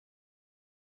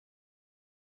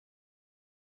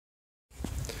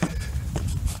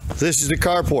This is the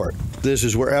carport. This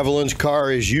is where Evelyn's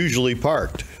car is usually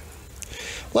parked.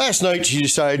 Last night she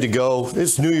decided to go,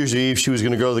 it's New Year's Eve, she was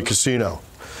going to go to the casino.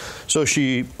 So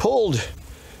she pulled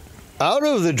out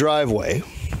of the driveway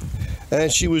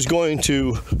and she was going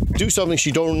to do something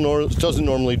she doesn't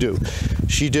normally do.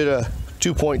 She did a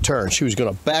 2-point turn. She was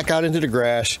going to back out into the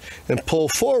grass and pull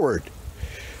forward.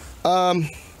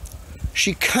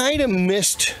 She kind of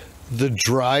missed the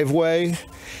driveway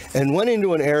and went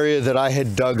into an area that I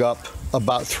had dug up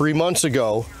about 3 months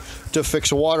ago to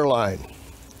fix a water line.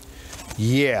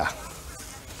 Yeah.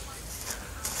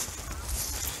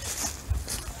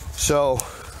 So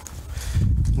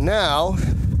now,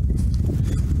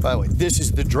 by the way, this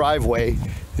is the driveway.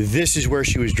 This is where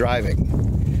she was driving.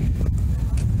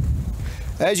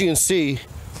 As you can see,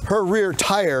 her rear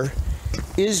tire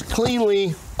is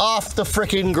cleanly off the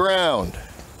frickin' ground.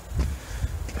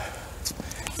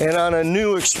 And on a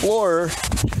new Explorer,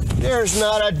 there's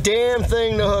not a damn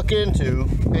thing to hook into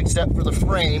except for the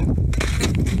frame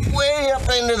way up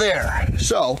into there.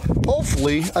 So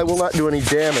hopefully I will not do any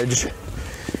damage.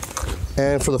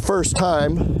 And for the first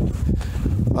time,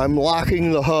 I'm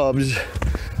locking the hubs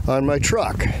on my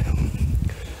truck.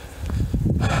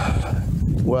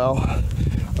 Well,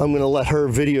 I'm gonna let her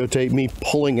videotape me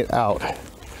pulling it out.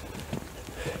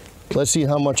 Let's see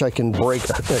how much I can break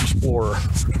the Explorer.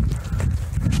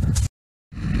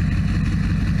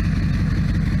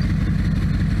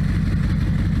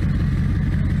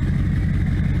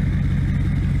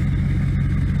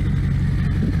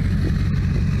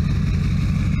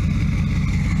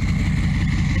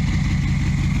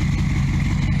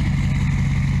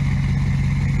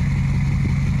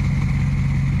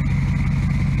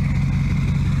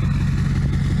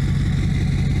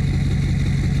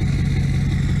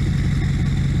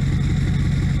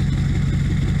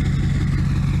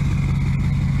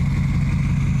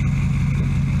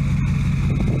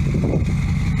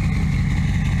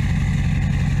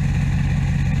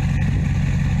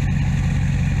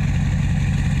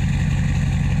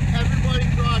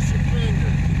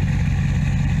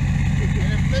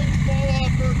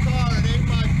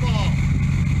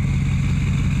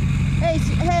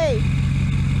 Hey,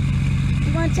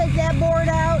 you want to take that board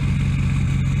out?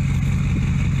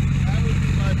 That would be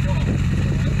my fault.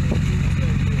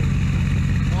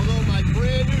 Although my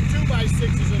brand new 2x6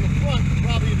 is in the front,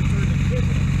 probably would have turned it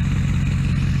different.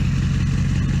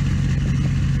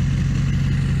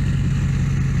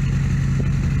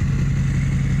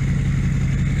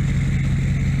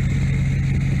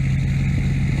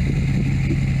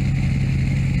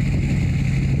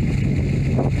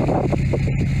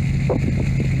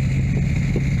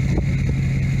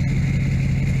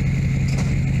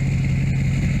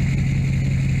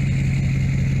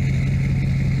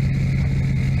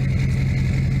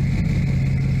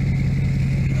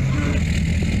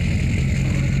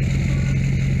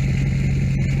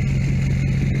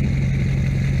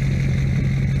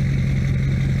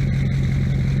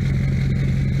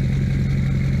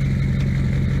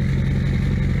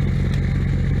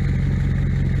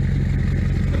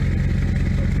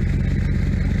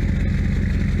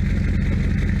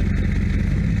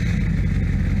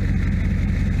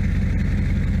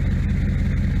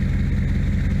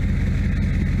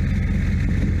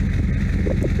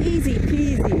 Easy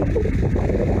peasy.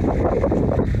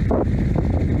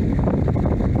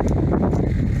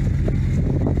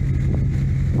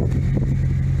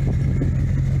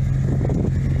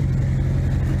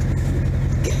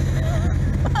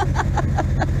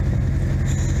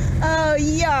 Oh,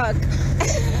 yuck.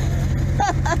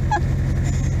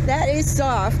 That is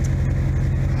soft.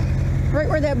 Right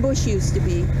where that bush used to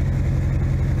be.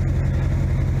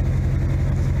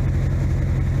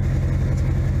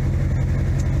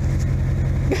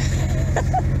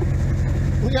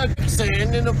 We got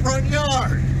sand in the front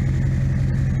yard.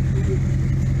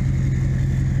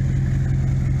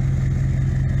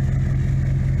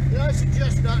 Did I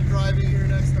suggest not driving here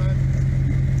next time?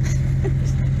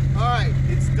 Alright,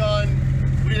 it's done.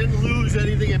 We didn't lose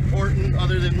anything important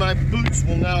other than my boots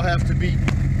will now have to be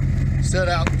set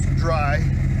out to dry.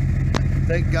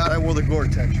 Thank God I wore the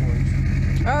Gore-Tex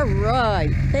ones. All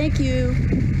right. Thank you.